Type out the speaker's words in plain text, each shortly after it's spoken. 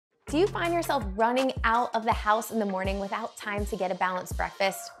Do you find yourself running out of the house in the morning without time to get a balanced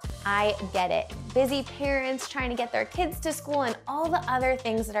breakfast? I get it. Busy parents trying to get their kids to school and all the other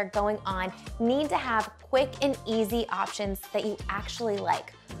things that are going on need to have quick and easy options that you actually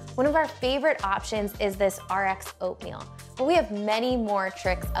like. One of our favorite options is this RX Oatmeal, but we have many more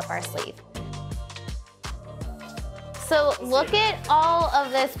tricks up our sleeve. So look at all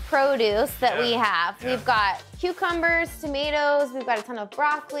of this produce that we have. We've got cucumbers, tomatoes, we've got a ton of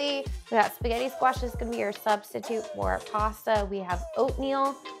broccoli, we got spaghetti squash. This is gonna be your substitute for pasta. We have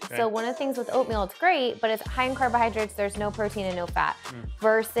oatmeal. So one of the things with oatmeal, it's great, but it's high in carbohydrates, there's no protein and no fat.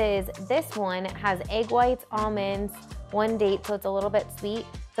 Versus this one has egg whites, almonds, 1 date, so it's a little bit sweet.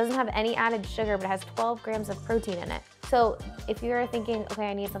 Doesn't have any added sugar, but it has 12 grams of protein in it. So if you're thinking, okay,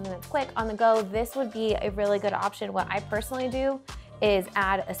 I need something that's quick on the go, this would be a really good option. What I personally do is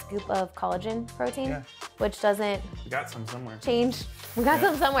add a scoop of collagen protein, which doesn't We got some somewhere. change. We got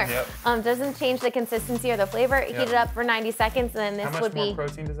some somewhere. Doesn't change the consistency or the flavor. Heat it up for 90 seconds, and then this would be— How much more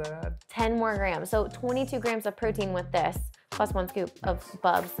protein does that add? 10 more grams. So 22 grams of protein with this, plus 1 scoop of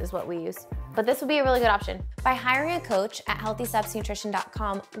Bubs is what we use. But this would be a really good option. By hiring a coach at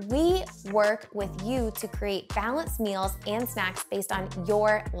healthystepsnutrition.com, we work with you to create balanced meals and snacks based on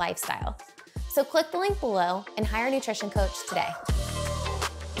your lifestyle. So click the link below and hire a nutrition coach today.